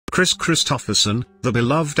Kris Kristofferson, the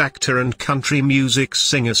beloved actor and country music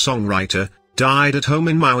singer-songwriter, died at home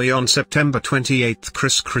in Maui on September 28.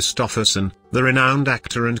 Kris Kristofferson, the renowned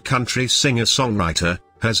actor and country singer-songwriter,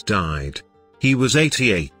 has died. He was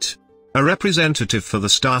 88. A representative for the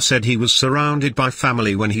star said he was surrounded by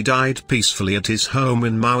family when he died peacefully at his home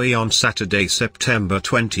in Maui on Saturday, September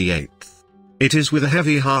 28. It is with a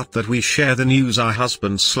heavy heart that we share the news our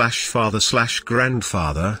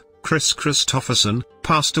husband/father/grandfather, Kris Kristofferson,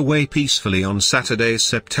 passed away peacefully on Saturday,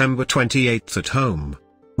 September 28 at home.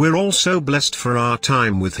 We're all so blessed for our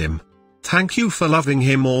time with him. Thank you for loving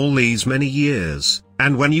him all these many years,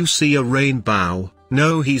 and when you see a rainbow,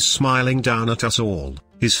 know he's smiling down at us all,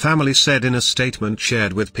 his family said in a statement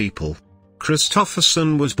shared with People.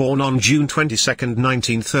 Kristofferson was born on June 22,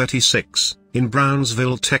 1936, in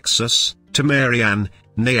Brownsville, Texas, to Mary Ann,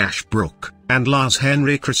 née Ashbrook, and Lars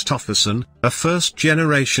Henry Kristofferson, a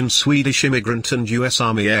first-generation Swedish immigrant and U.S.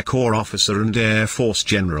 Army Air Corps officer and Air Force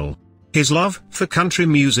general. His love for country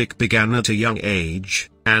music began at a young age,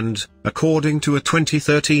 and, according to a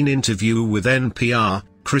 2013 interview with NPR,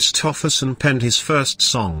 Kristofferson penned his first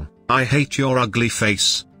song, I Hate Your Ugly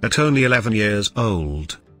Face, at only 11 years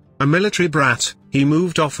old. A military brat, he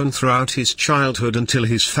moved often throughout his childhood until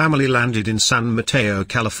his family landed in San Mateo,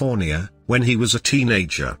 California, when he was a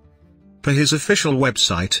teenager. Per his official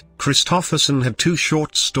website, Kristofferson had 2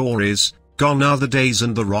 short stories, Gone Are the Days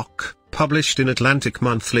and The Rock, published in Atlantic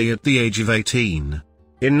Monthly at the age of 18.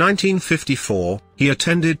 In 1954, he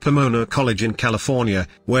attended Pomona College in California,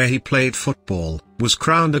 where he played football, was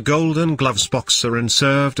crowned a Golden Gloves boxer and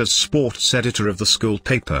served as sports editor of the school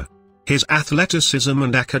paper. His athleticism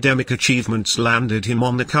and academic achievements landed him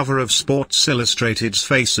on the cover of Sports Illustrated's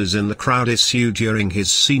Faces in the Crowd issue during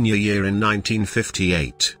his senior year in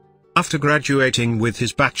 1958. After graduating with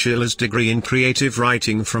his bachelor's degree in creative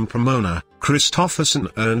writing from Pomona, Kristofferson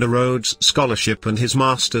earned a Rhodes Scholarship and his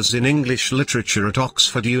master's in English literature at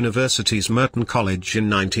Oxford University's Merton College in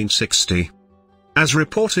 1960. As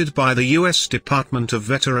reported by the U.S. Department of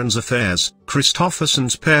Veterans Affairs,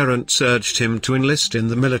 Kristofferson's parents urged him to enlist in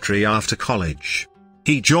the military after college.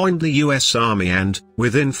 He joined the U.S. Army and,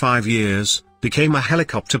 within 5 years, became a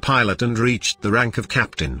helicopter pilot and reached the rank of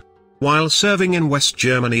captain. While serving in West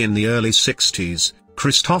Germany in the early 60s,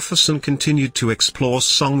 Kristofferson continued to explore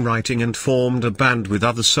songwriting and formed a band with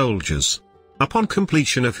other soldiers. Upon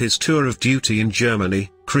completion of his tour of duty in Germany,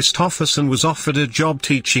 Kristofferson was offered a job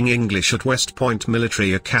teaching English at West Point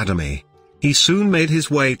Military Academy. He soon made his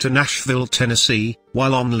way to Nashville, Tennessee,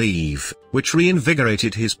 while on leave, which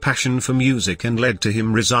reinvigorated his passion for music and led to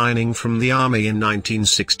him resigning from the Army in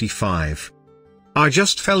 1965. I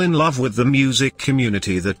just fell in love with the music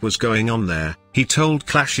community that was going on there, he told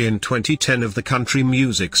Clash in 2010 of the country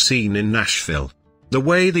music scene in Nashville. The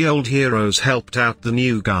way the old heroes helped out the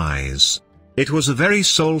new guys. It was a very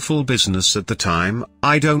soulful business at the time.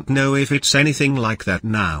 I don't know if it's anything like that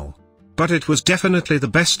now. But it was definitely the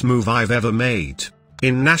best move I've ever made.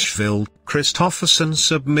 In Nashville, Kristofferson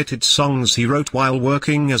submitted songs he wrote while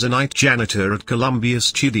working as a night janitor at Columbia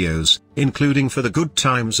Studios, including For the Good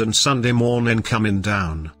Times and Sunday Mornin' Comin'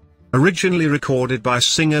 Down. Originally recorded by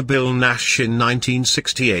singer Bill Nash in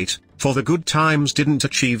 1968, For the Good Times didn't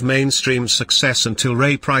achieve mainstream success until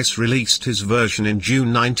Ray Price released his version in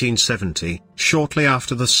June 1970, shortly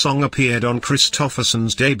after the song appeared on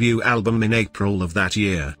Kristofferson's debut album in April of that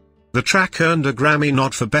year. The track earned a Grammy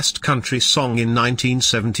nod for Best Country Song in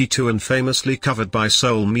 1972 and famously covered by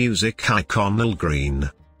soul music icon Al Green.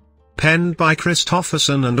 Penned by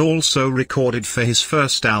Kristofferson and also recorded for his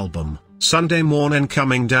first album, Sunday Mornin'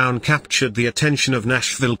 Comin' Down captured the attention of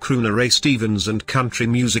Nashville crooner Ray Stevens and country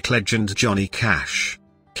music legend Johnny Cash.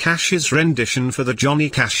 Cash's rendition for the Johnny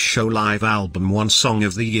Cash Show live album won Song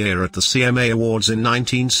of the Year at the CMA Awards in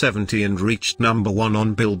 1970 and reached #1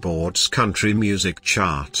 on Billboard's country music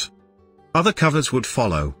chart. Other covers would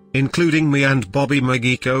follow, including Me and Bobby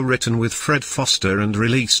McGee co-written with Fred Foster and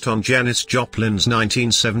released on Janis Joplin's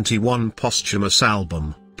 1971 posthumous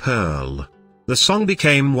album, Pearl. The song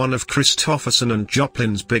became one of Kristofferson and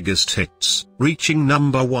Joplin's biggest hits, reaching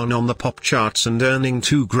 #1 on the pop charts and earning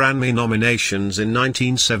 2 Grammy nominations in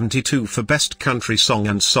 1972 for Best Country Song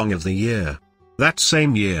and Song of the Year. That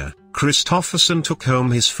same year, Kristofferson took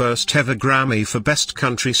home his first ever Grammy for Best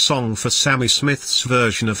Country Song for Sammy Smith's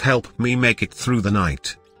version of Help Me Make It Through the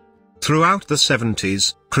Night. Throughout the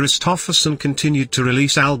 70s, Kristofferson continued to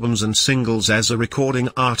release albums and singles as a recording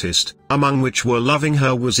artist, among which were Loving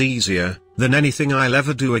Her Was Easier Than Anything I'll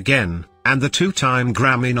Ever Do Again, and the 2-time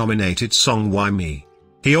Grammy-nominated song Why Me.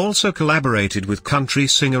 He also collaborated with country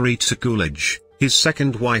singer Rita Coolidge, his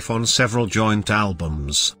second wife, on several joint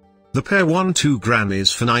albums. The pair won 2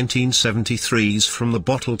 Grammys for 1973's From the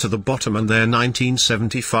Bottle to the Bottom and their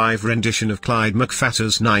 1975 rendition of Clyde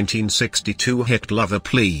McPhatter's 1962 hit Lover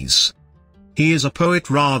Please. He is a poet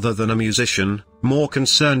rather than a musician, more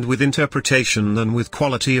concerned with interpretation than with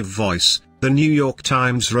quality of voice, the New York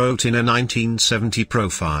Times wrote in a 1970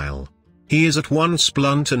 profile. He is at once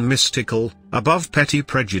blunt and mystical, above petty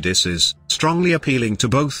prejudices, strongly appealing to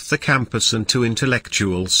both the campus and to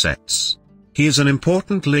intellectual sets. He is an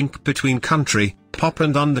important link between country, pop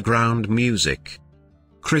and underground music.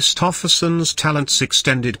 Kristofferson's talents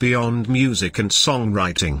extended beyond music and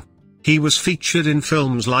songwriting. He was featured in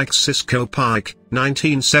films like Cisco Pike,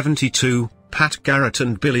 1972, Pat Garrett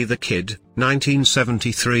and Billy the Kid,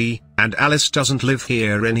 1973, and Alice Doesn't Live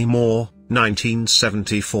Here Anymore,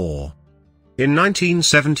 1974. In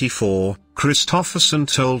 1974,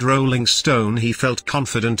 Kristofferson told Rolling Stone he felt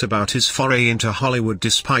confident about his foray into Hollywood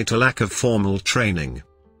despite a lack of formal training.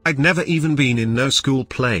 "I'd never even been in no school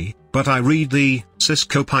play, but I read the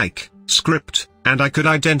Cisco Pike script, and I could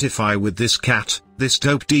identify with this cat, this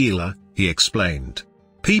dope dealer," he explained.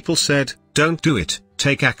 "People said, don't do it,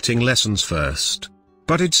 take acting lessons first.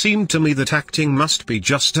 But it seemed to me that acting must be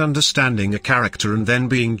just understanding a character and then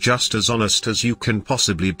being just as honest as you can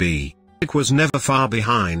possibly be." It was never far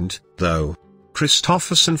behind, though.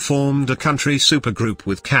 Kristofferson formed a country supergroup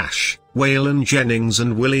with Cash, Waylon Jennings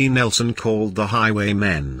and Willie Nelson called the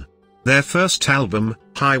Highwaymen. Their first album,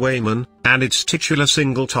 Highwayman, and its titular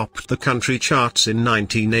single topped the country charts in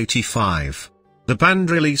 1985. The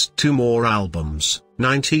band released 2 more albums,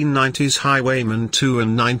 1990's Highwayman 2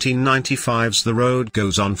 and 1995's The Road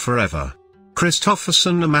Goes On Forever.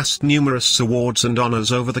 Kristofferson amassed numerous awards and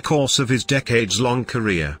honors over the course of his decades-long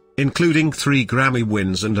career, including 3 Grammy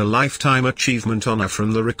wins and a Lifetime Achievement honor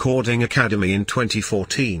from the Recording Academy in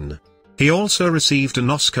 2014. He also received an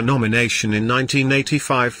Oscar nomination in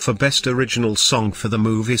 1985 for Best Original Song for the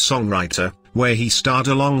movie Songwriter, where he starred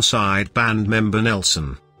alongside band member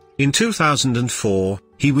Nelson. In 2004,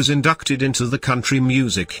 he was inducted into the Country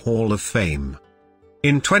Music Hall of Fame.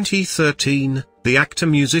 In 2013, the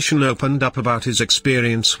actor-musician opened up about his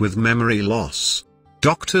experience with memory loss.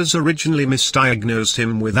 Doctors originally misdiagnosed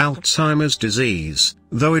him with Alzheimer's disease,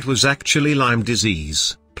 though it was actually Lyme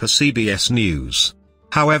disease, per CBS News.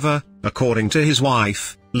 However, according to his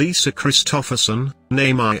wife, Lisa Kristofferson,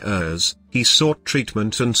 name hers, he sought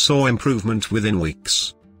treatment and saw improvement within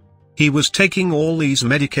weeks. He was taking all these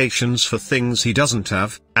medications for things he doesn't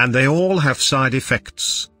have, and they all have side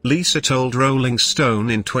effects, Lisa told Rolling Stone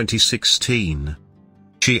in 2016.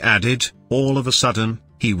 She added, "All of a sudden,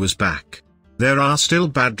 he was back. There are still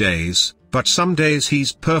bad days, but some days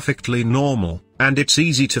he's perfectly normal, and it's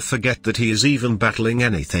easy to forget that he is even battling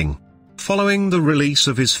anything." Following the release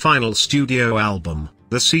of his final studio album,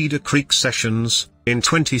 The Cedar Creek Sessions, in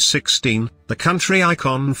 2016, the country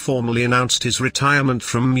icon formally announced his retirement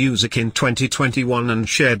from music in 2021 and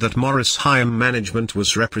shared that Morris Higham Management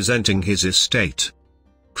was representing his estate.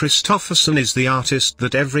 Kristofferson is the artist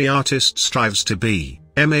that every artist strives to be,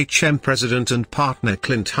 MHM president and partner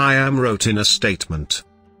Clint Higham wrote in a statement.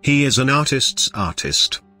 He is an artist's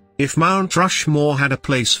artist. If Mount Rushmore had a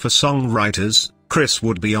place for songwriters, Kris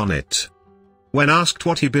would be on it. When asked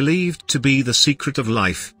what he believed to be the secret of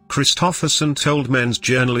life, Kristofferson told Men's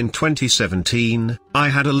Journal in 2017, "I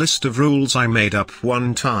had a list of rules I made up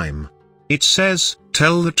one time. It says,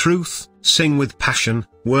 tell the truth, sing with passion,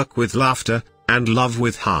 work with laughter, and love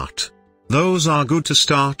with heart. Those are good to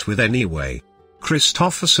start with anyway."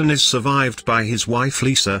 Kristofferson is survived by his wife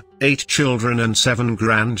Lisa, 8 children and 7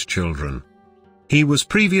 grandchildren. He was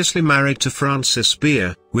previously married to Frances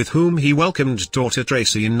Beer, with whom he welcomed daughter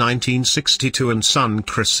Tracy in 1962 and son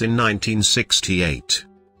Chris in 1968.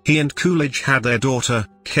 He and Coolidge had their daughter,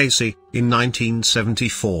 Casey, in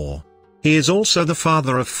 1974. He is also the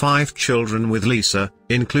father of 5 children with Lisa,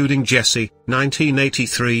 including Jesse,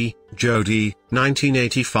 1983, Jody,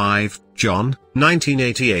 1985, John,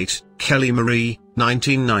 1988, Kelly Marie,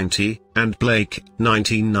 1990, and Blake,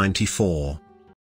 1994.